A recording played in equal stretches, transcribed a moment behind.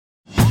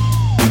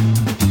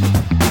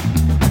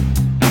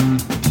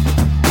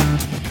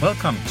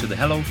Welcome to the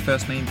Hello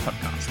First Name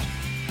podcast.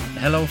 The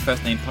Hello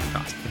First Name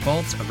podcast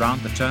revolves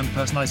around the term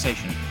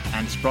personalization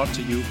and is brought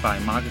to you by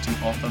marketing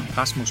author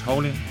Rasmus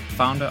Holing,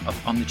 founder of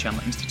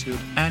Omnichannel Institute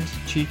and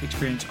Chief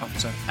Experience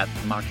Officer at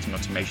the marketing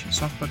automation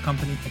software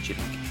company Agilic.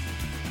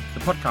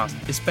 The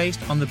podcast is based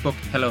on the book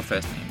Hello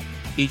First Name.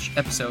 Each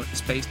episode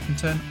is based in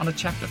turn on a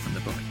chapter from the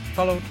book,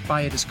 followed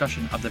by a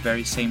discussion of the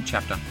very same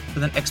chapter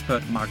with an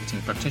expert marketing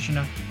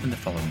practitioner in the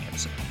following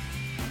episode.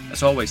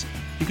 As always,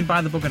 you can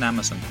buy the book on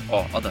Amazon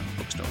or other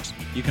bookstores.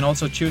 You can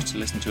also choose to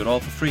listen to it all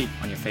for free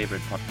on your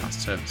favorite podcast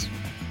service.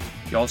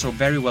 You're also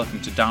very welcome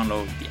to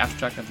download the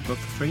abstract of the book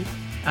for free,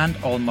 and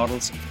all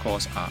models, of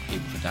course, are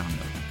able to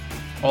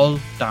download. All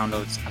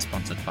downloads are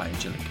sponsored by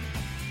Agilic.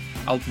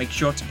 I'll make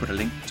sure to put a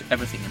link to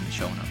everything in the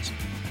show notes.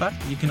 But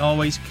you can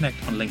always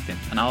connect on LinkedIn,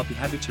 and I'll be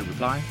happy to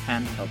reply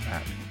and help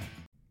out.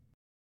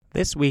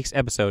 This week's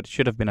episode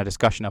should have been a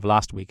discussion of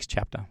last week's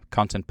chapter,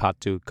 Content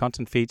Part 2,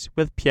 Content Feeds,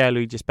 with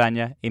Pierre-Luigi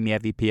Spagna,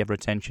 EMEA VP of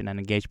Retention and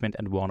Engagement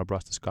at Warner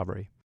Bros.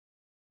 Discovery.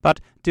 But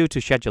due to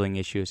scheduling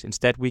issues,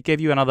 instead we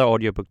gave you another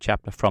audiobook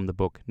chapter from the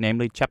book,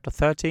 namely Chapter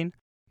 13,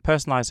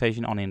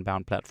 Personalization on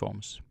Inbound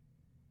Platforms.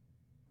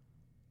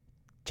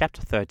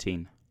 Chapter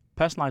 13,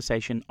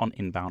 Personalization on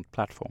Inbound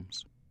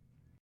Platforms.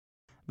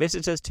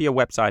 Visitors to your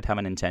website have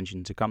an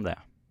intention to come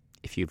there.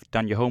 If you've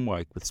done your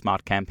homework with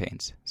smart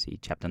campaigns, see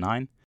Chapter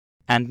 9,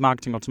 and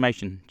marketing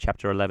automation,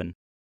 Chapter 11,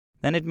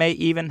 then it may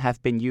even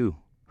have been you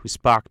who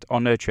sparked or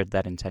nurtured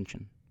that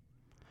intention.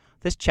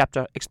 This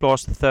chapter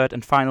explores the third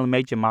and final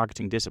major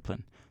marketing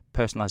discipline,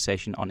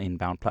 personalization on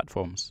inbound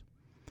platforms.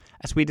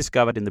 As we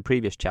discovered in the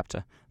previous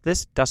chapter,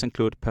 this does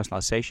include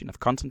personalization of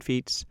content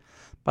feeds,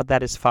 but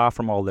that is far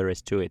from all there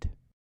is to it.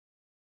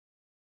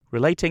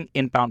 Relating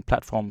inbound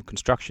platform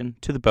construction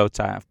to the bow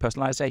tie of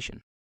personalization.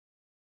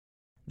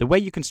 The way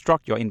you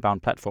construct your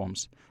inbound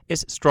platforms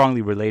is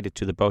strongly related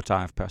to the bow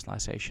tie of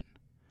personalization.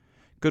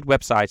 Good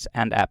websites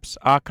and apps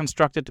are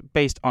constructed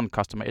based on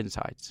customer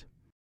insights.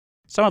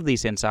 Some of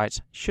these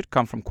insights should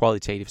come from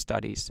qualitative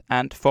studies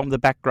and form the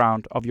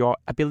background of your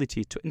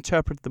ability to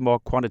interpret the more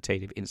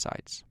quantitative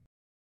insights.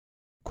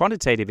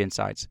 Quantitative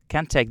insights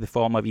can take the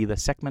form of either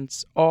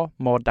segments or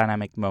more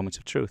dynamic moments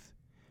of truth.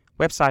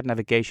 Website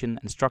navigation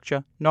and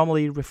structure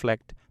normally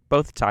reflect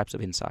both types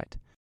of insight.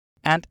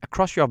 And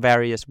across your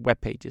various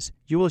web pages,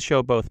 you will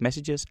show both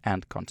messages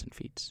and content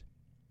feeds.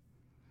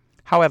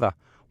 However,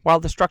 while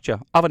the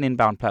structure of an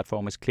inbound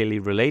platform is clearly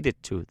related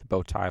to the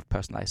bow tie of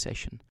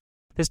personalization,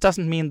 this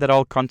doesn't mean that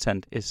all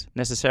content is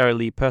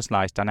necessarily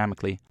personalized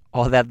dynamically,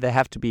 or that there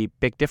have to be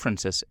big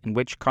differences in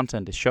which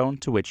content is shown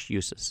to which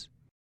users.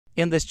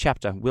 In this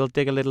chapter, we'll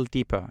dig a little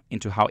deeper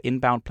into how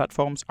inbound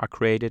platforms are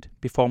created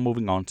before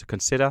moving on to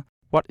consider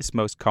what is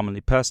most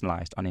commonly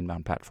personalized on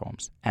inbound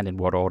platforms and in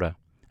what order,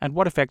 and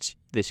what effects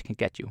this can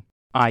get you,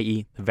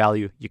 i.e. the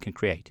value you can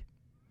create.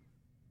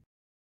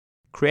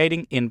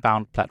 Creating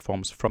inbound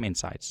platforms from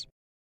insights.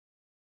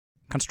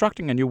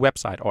 Constructing a new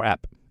website or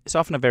app is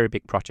often a very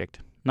big project,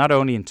 not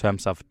only in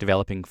terms of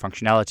developing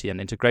functionality and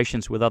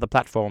integrations with other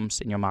platforms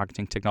in your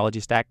marketing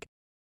technology stack,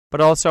 but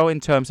also in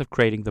terms of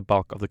creating the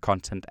bulk of the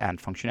content and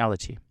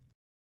functionality.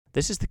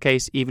 This is the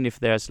case even if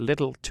there's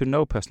little to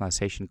no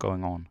personalization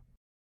going on.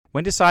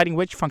 When deciding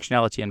which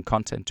functionality and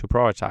content to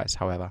prioritize,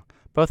 however,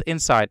 both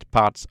inside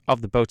parts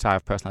of the bow tie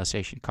of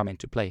personalization come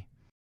into play.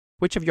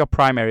 Which of your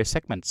primary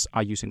segments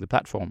are using the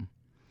platform?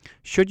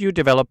 Should you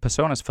develop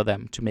personas for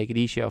them to make it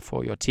easier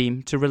for your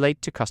team to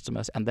relate to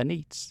customers and their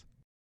needs?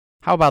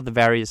 How about the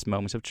various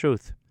moments of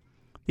truth?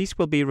 These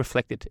will be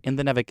reflected in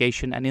the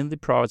navigation and in the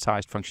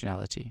prioritized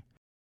functionality.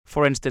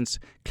 For instance,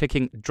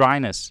 clicking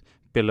dryness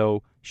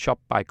below Shop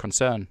by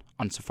Concern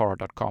on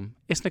Sephora.com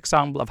is an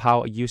example of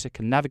how a user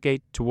can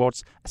navigate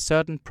towards a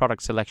certain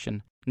product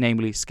selection,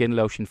 namely skin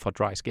lotion for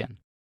dry skin.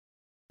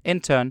 In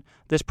turn,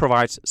 this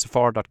provides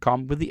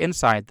Sephora.com with the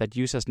insight that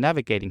users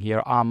navigating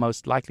here are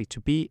most likely to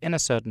be in a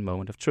certain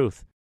moment of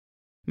truth.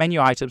 Menu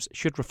items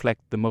should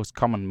reflect the most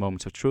common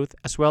moments of truth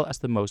as well as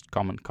the most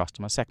common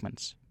customer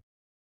segments.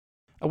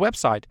 A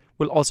website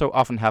will also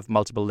often have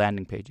multiple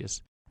landing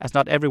pages, as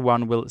not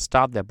everyone will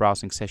start their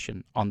browsing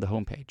session on the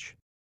homepage.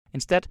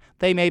 Instead,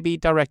 they may be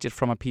directed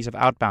from a piece of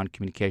outbound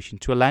communication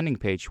to a landing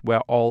page where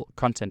all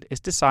content is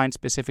designed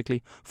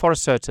specifically for a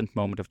certain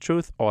moment of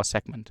truth or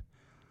segment.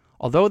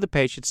 Although the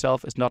page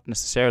itself is not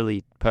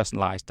necessarily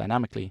personalized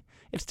dynamically,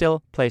 it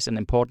still plays an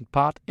important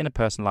part in a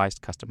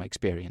personalized customer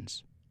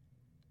experience.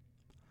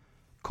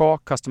 Core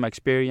customer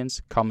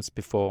experience comes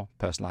before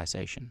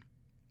personalization.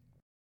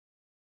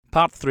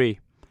 Part 3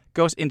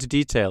 goes into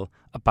detail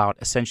about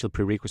essential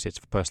prerequisites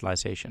for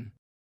personalization.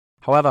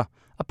 However,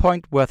 a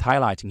point worth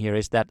highlighting here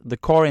is that the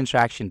core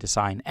interaction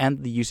design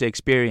and the user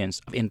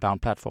experience of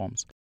inbound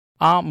platforms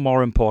are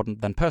more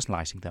important than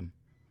personalizing them.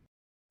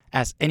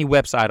 As any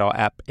website or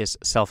app is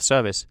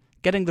self-service,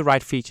 getting the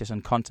right features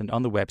and content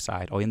on the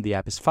website or in the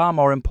app is far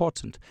more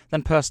important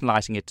than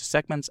personalizing it to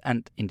segments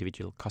and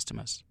individual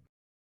customers.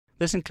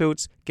 This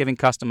includes giving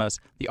customers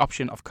the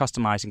option of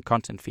customizing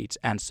content feeds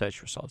and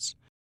search results.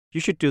 You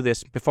should do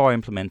this before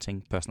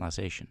implementing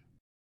personalization.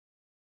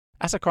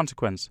 As a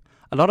consequence,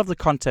 a lot of the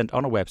content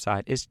on a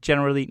website is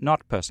generally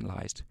not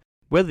personalized,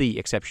 with the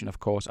exception, of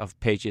course, of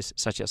pages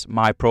such as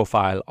My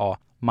Profile or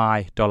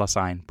My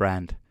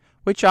 $brand,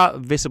 which are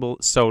visible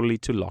solely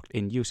to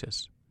logged-in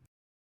users.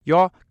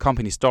 Your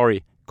company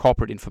story,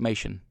 corporate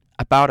information,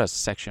 About Us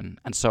section,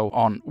 and so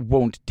on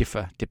won't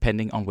differ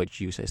depending on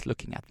which user is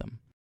looking at them.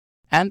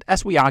 And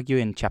as we argue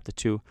in Chapter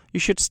 2, you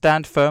should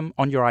stand firm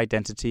on your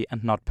identity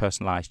and not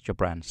personalize your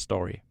brand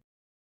story.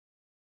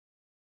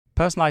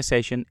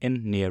 Personalization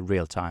in near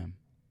real time.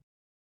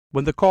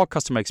 When the core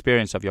customer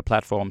experience of your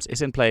platforms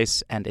is in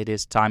place and it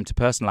is time to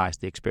personalize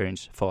the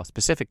experience for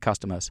specific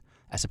customers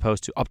as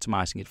opposed to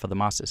optimizing it for the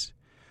masses,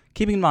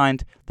 keep in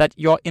mind that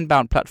your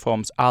inbound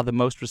platforms are the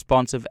most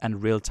responsive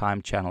and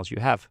real-time channels you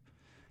have,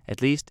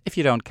 at least if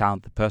you don't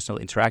count the personal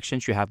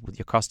interactions you have with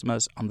your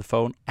customers on the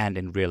phone and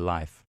in real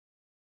life.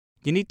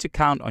 You need to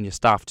count on your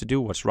staff to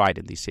do what's right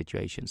in these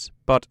situations,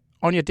 but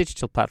on your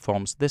digital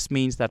platforms, this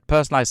means that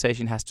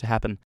personalization has to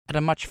happen at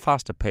a much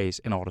faster pace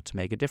in order to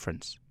make a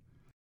difference.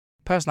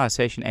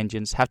 Personalization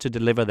engines have to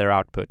deliver their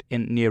output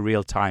in near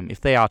real time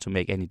if they are to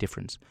make any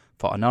difference.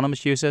 For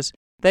anonymous users,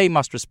 they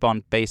must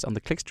respond based on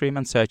the clickstream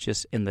and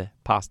searches in the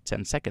past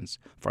 10 seconds,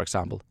 for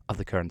example, of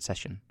the current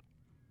session.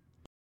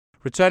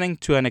 Returning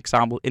to an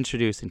example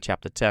introduced in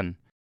Chapter 10,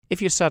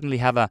 if you suddenly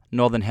have a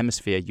Northern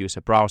Hemisphere user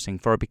browsing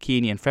for a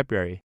bikini in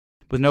February,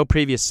 with no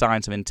previous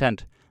signs of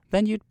intent,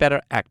 then you'd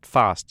better act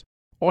fast,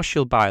 or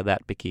she'll buy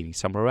that bikini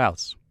somewhere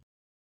else.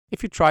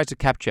 If you try to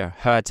capture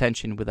her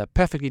attention with a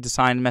perfectly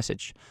designed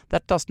message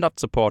that does not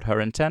support her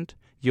intent,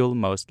 you'll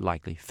most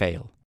likely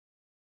fail.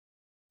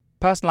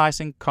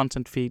 Personalizing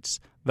content feeds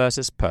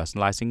versus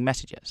personalizing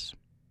messages.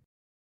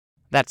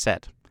 That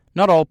said,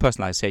 not all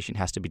personalization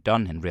has to be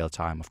done in real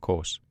time, of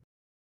course.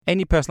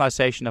 Any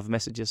personalization of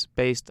messages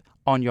based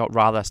on your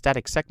rather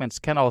static segments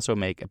can also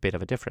make a bit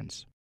of a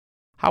difference.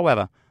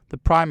 However, the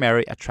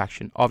primary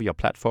attraction of your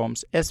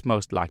platforms is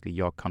most likely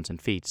your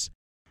content feeds,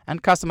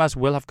 and customers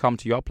will have come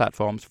to your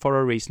platforms for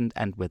a reason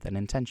and with an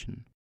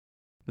intention.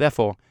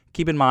 Therefore,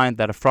 keep in mind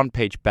that a front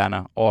page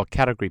banner or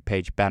category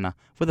page banner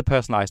with a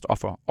personalized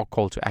offer or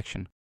call to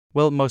action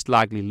will most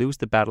likely lose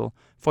the battle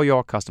for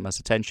your customers'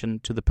 attention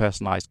to the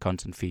personalized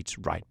content feeds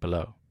right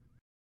below.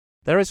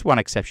 There is one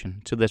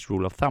exception to this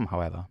rule of thumb,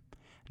 however,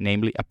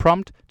 namely a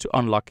prompt to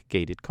unlock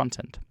gated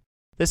content.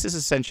 This is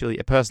essentially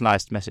a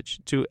personalized message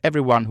to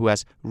everyone who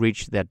has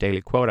reached their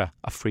daily quota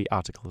of free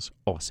articles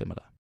or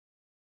similar.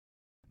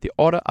 The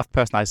order of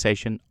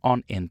personalization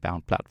on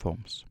inbound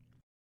platforms.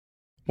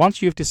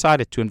 Once you've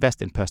decided to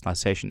invest in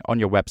personalization on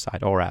your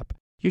website or app,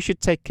 you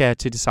should take care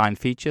to design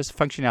features,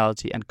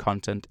 functionality, and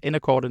content in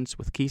accordance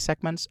with key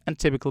segments and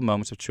typical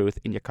moments of truth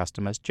in your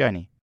customer's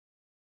journey.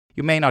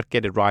 You may not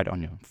get it right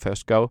on your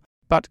first go,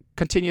 but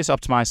continuous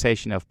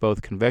optimization of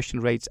both conversion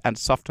rates and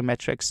softer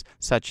metrics,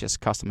 such as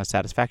customer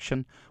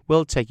satisfaction,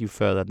 will take you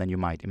further than you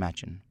might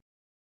imagine.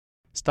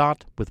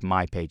 Start with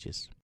My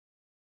Pages.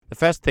 The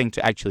first thing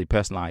to actually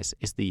personalize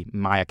is the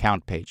My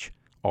Account page,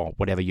 or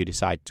whatever you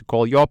decide to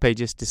call your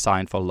pages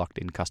designed for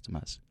logged-in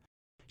customers.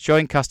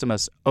 Showing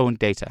customers' own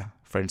data,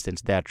 for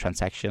instance their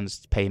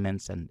transactions,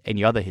 payments, and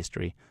any other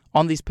history,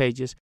 on these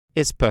pages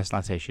is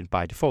personalization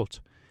by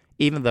default,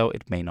 even though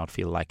it may not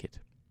feel like it.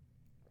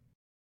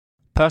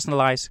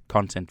 Personalize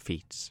content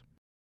feeds.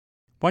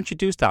 Once you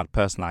do start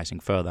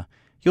personalizing further,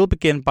 you'll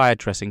begin by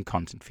addressing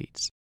content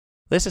feeds.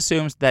 This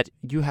assumes that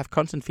you have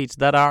content feeds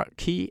that are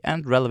key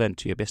and relevant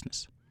to your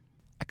business.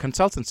 A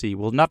consultancy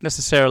will not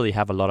necessarily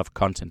have a lot of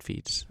content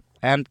feeds,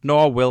 and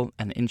nor will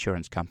an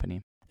insurance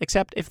company,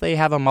 except if they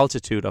have a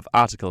multitude of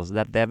articles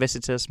that their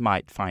visitors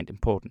might find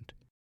important.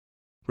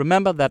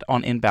 Remember that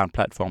on inbound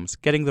platforms,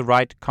 getting the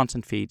right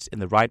content feeds in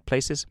the right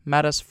places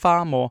matters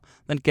far more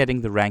than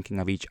getting the ranking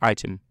of each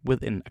item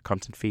within a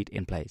content feed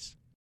in place.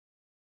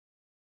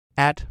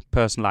 Add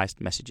personalized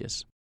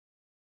messages.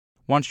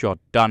 Once you're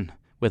done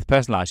with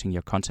personalizing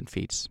your content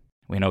feeds,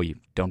 we know you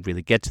don't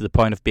really get to the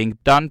point of being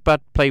done,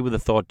 but play with the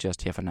thought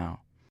just here for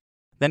now.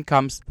 Then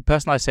comes the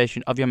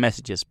personalization of your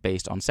messages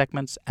based on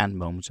segments and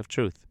moments of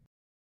truth.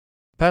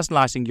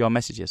 Personalizing your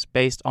messages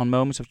based on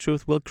moments of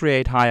truth will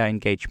create higher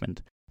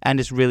engagement, and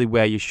is really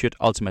where you should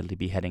ultimately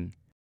be heading.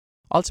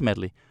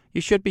 Ultimately, you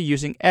should be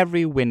using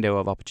every window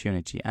of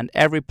opportunity and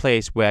every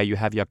place where you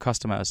have your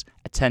customers'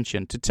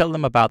 attention to tell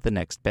them about the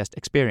next best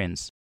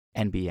experience,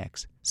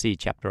 NBX, see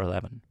Chapter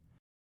 11.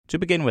 To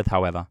begin with,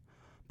 however,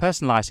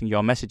 personalizing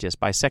your messages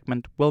by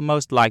segment will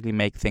most likely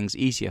make things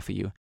easier for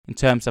you in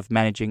terms of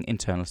managing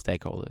internal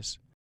stakeholders.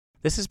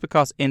 This is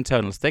because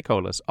internal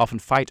stakeholders often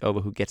fight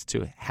over who gets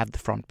to have the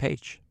front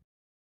page.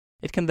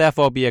 It can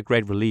therefore be a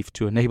great relief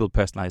to enable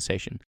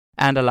personalization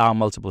and allow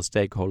multiple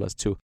stakeholders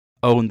to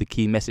own the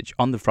key message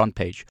on the front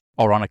page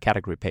or on a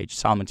category page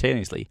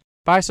simultaneously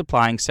by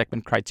supplying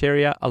segment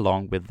criteria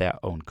along with their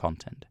own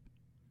content.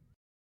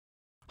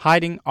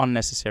 Hiding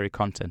unnecessary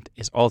content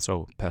is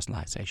also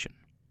personalization.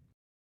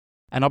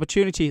 An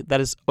opportunity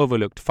that is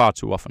overlooked far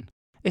too often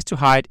is to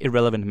hide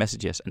irrelevant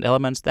messages and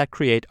elements that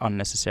create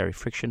unnecessary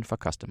friction for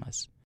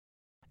customers.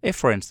 If,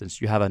 for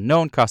instance, you have a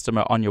known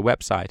customer on your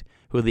website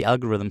who the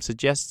algorithm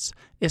suggests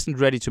isn't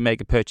ready to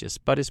make a purchase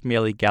but is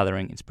merely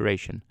gathering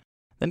inspiration,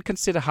 then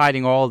consider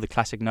hiding all the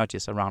classic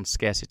nudges around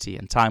scarcity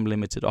and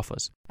time-limited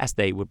offers, as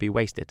they would be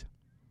wasted.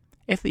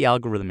 If the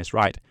algorithm is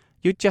right,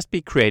 you'd just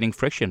be creating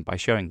friction by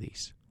showing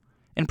these.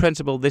 In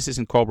principle, this is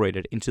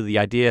incorporated into the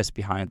ideas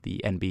behind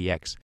the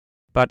NBX,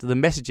 but the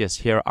messages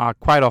here are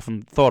quite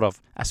often thought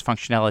of as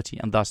functionality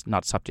and thus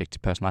not subject to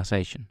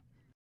personalization.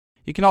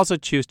 You can also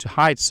choose to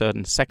hide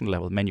certain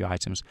second-level menu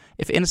items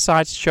if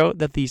insights show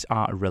that these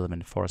are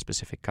irrelevant for a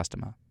specific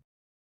customer.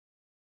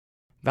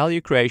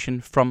 Value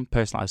creation from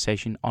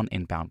personalization on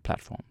inbound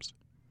platforms.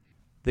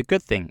 The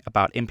good thing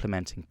about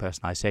implementing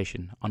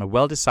personalization on a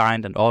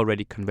well-designed and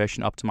already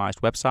conversion-optimized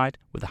website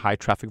with a high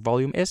traffic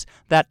volume is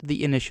that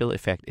the initial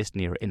effect is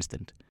near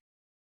instant.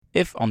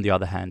 If, on the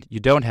other hand, you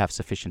don't have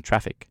sufficient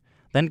traffic,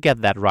 then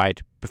get that right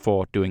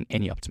before doing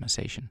any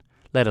optimization,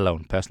 let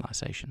alone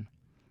personalization.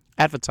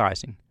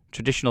 Advertising,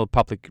 traditional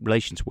public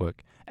relations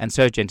work, and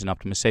search engine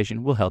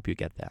optimization will help you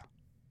get there.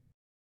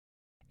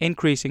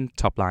 Increasing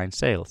top-line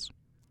sales.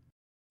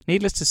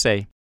 Needless to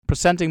say,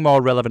 presenting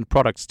more relevant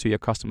products to your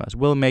customers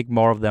will make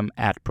more of them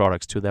add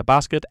products to their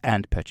basket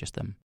and purchase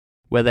them,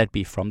 whether it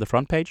be from the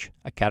front page,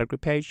 a category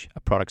page, a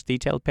product's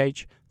detail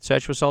page,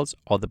 search results,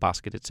 or the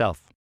basket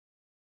itself.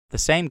 The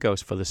same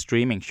goes for the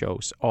streaming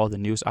shows or the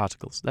news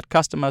articles that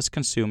customers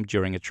consume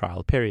during a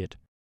trial period.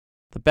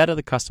 The better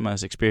the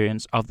customer's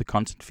experience of the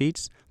content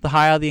feeds, the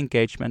higher the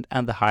engagement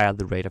and the higher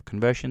the rate of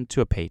conversion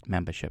to a paid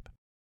membership.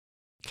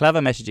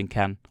 Clever messaging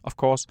can, of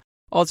course,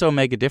 also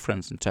make a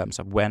difference in terms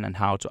of when and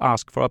how to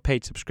ask for a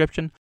paid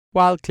subscription,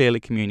 while clearly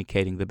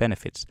communicating the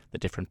benefits, the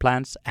different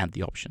plans, and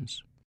the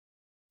options.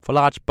 For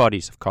large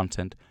bodies of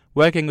content,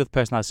 working with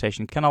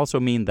personalization can also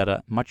mean that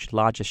a much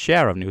larger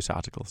share of news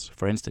articles,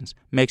 for instance,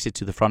 makes it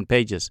to the front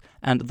pages,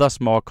 and thus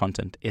more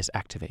content is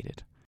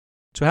activated.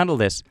 To handle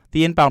this,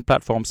 the inbound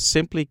platform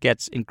simply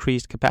gets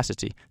increased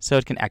capacity so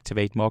it can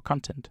activate more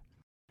content.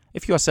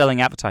 If you are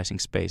selling advertising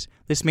space,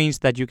 this means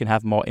that you can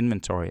have more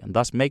inventory and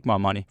thus make more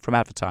money from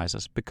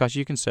advertisers because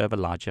you can serve a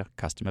larger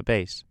customer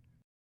base.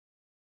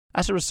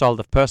 As a result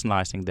of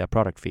personalizing their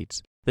product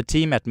feeds, the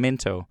team at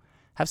Minto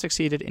have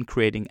succeeded in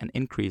creating an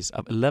increase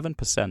of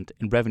 11%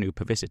 in revenue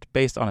per visit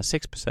based on a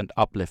 6%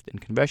 uplift in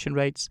conversion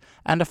rates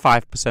and a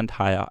 5%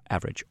 higher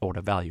average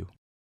order value.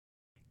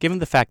 Given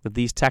the fact that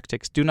these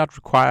tactics do not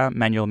require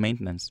manual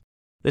maintenance,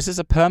 this is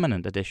a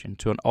permanent addition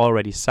to an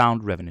already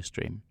sound revenue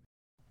stream.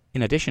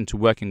 In addition to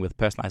working with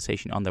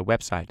personalization on their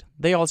website,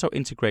 they also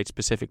integrate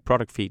specific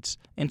product feeds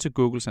into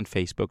Google's and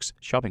Facebook's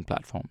shopping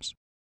platforms.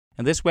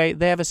 In this way,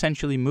 they have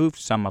essentially moved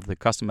some of the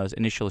customer's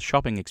initial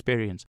shopping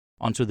experience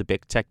onto the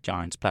big tech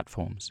giants'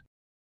 platforms.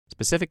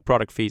 Specific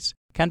product feeds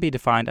can be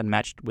defined and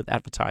matched with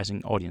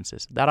advertising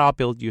audiences that are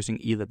built using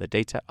either the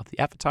data of the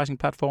advertising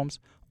platforms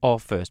or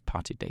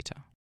first-party data.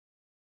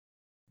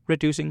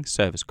 Reducing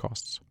service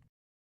costs.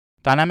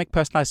 Dynamic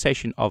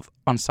personalization of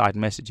on-site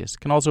messages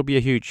can also be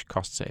a huge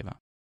cost saver.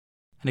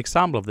 An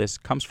example of this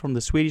comes from the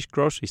Swedish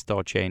grocery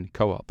store chain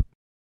Co-op.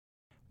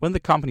 When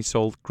the company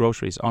sold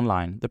groceries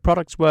online, the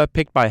products were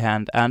picked by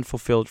hand and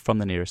fulfilled from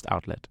the nearest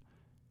outlet.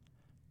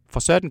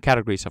 For certain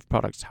categories of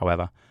products,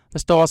 however, the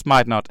stores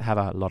might not have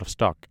a lot of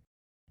stock.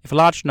 If a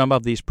large number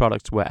of these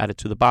products were added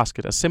to the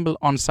basket, a simple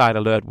on-site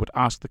alert would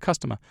ask the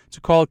customer to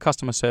call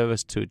customer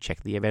service to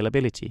check the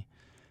availability.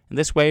 In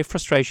this way,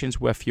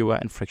 frustrations were fewer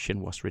and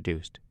friction was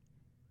reduced.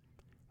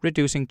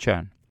 Reducing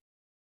churn.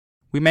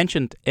 We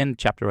mentioned in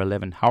Chapter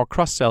 11 how a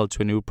cross-sell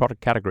to a new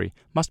product category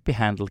must be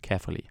handled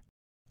carefully.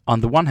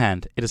 On the one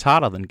hand, it is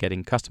harder than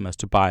getting customers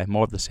to buy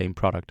more of the same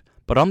product,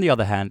 but on the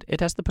other hand,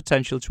 it has the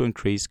potential to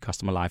increase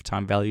customer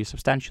lifetime value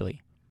substantially.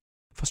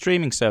 For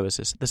streaming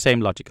services, the same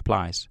logic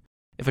applies.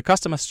 If a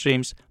customer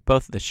streams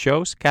both the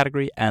shows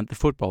category and the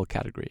football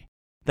category,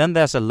 then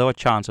there's a lower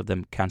chance of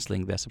them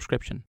cancelling their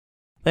subscription.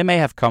 They may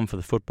have come for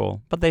the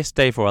football, but they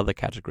stay for other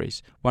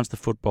categories once the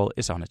football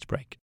is on its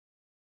break.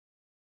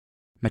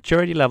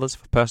 Maturity levels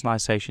for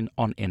personalization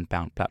on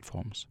inbound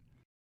platforms.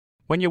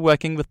 When you're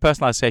working with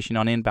personalization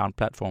on inbound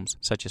platforms,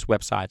 such as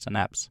websites and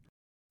apps,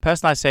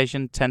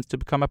 personalization tends to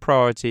become a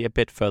priority a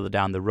bit further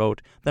down the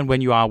road than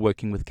when you are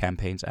working with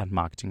campaigns and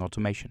marketing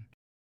automation.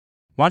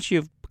 Once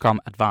you've become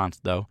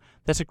advanced, though,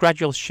 there's a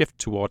gradual shift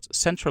towards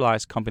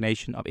centralized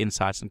combination of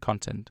insights and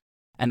content,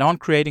 and on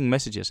creating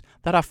messages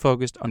that are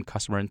focused on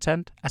customer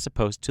intent as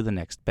opposed to the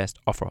next best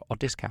offer or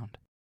discount.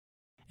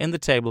 In the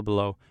table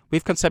below,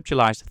 we've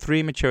conceptualized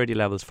 3 maturity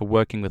levels for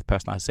working with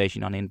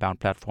personalization on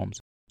inbound platforms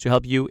to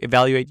help you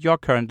evaluate your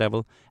current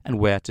level and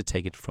where to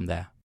take it from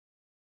there.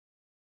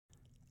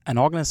 An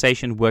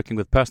organization working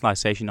with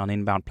personalization on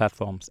inbound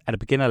platforms at a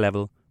beginner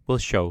level will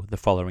show the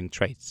following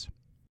traits.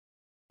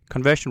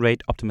 Conversion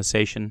rate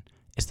optimization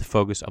is the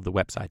focus of the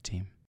website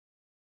team.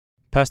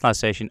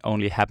 Personalization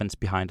only happens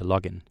behind a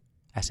login,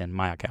 as in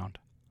my account.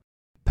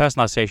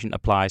 Personalization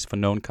applies for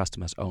known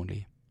customers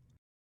only.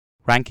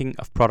 Ranking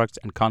of products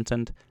and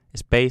content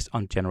is based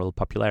on general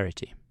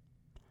popularity.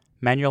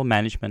 Manual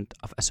management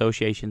of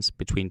associations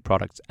between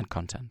products and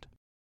content.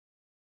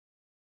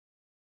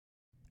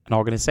 An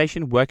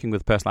organization working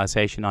with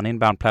personalization on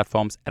inbound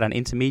platforms at an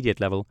intermediate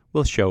level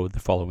will show the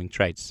following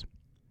traits.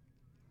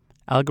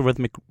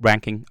 Algorithmic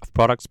ranking of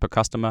products per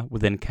customer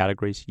within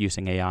categories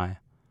using AI.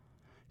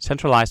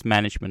 Centralized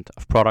management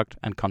of product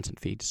and content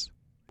feeds.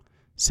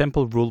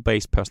 Simple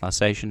rule-based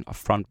personalization of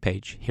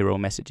front-page hero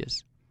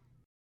messages.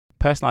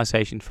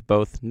 Personalization for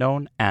both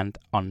known and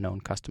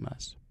unknown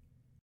customers.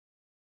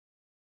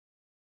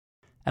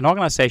 An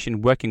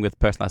organization working with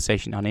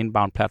personalization on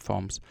inbound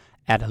platforms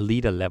at a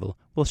leader level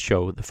will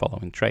show the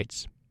following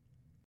traits.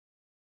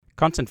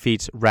 Content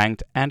feeds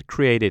ranked and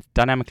created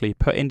dynamically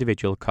per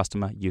individual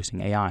customer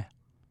using AI.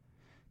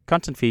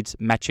 Content feeds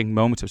matching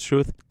moments of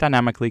truth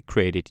dynamically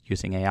created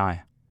using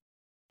AI.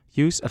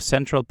 Use of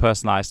central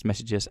personalized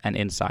messages and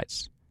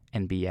insights,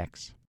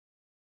 NBX.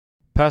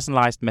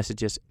 Personalized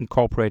messages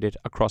incorporated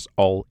across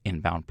all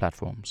inbound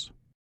platforms.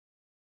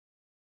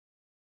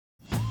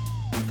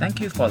 Thank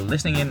you for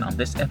listening in on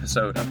this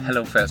episode of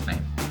Hello First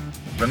Name.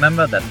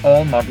 Remember that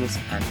all models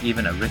and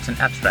even a written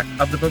abstract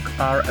of the book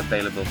are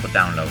available for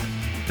download.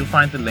 You'll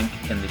find the link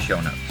in the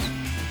show notes.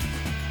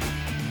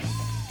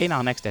 In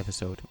our next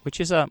episode, which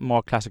is a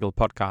more classical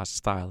podcast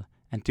style,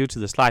 and due to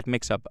the slight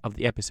mix-up of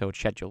the episode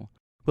schedule,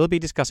 we'll be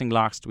discussing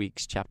last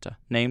week's chapter,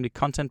 namely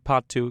Content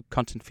Part 2,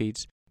 Content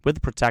Feeds, with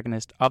the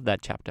protagonist of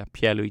that chapter,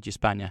 Pierluigi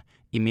Spagna,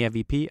 EMEA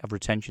VP of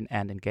Retention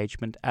and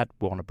Engagement at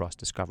Warner Bros.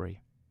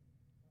 Discovery.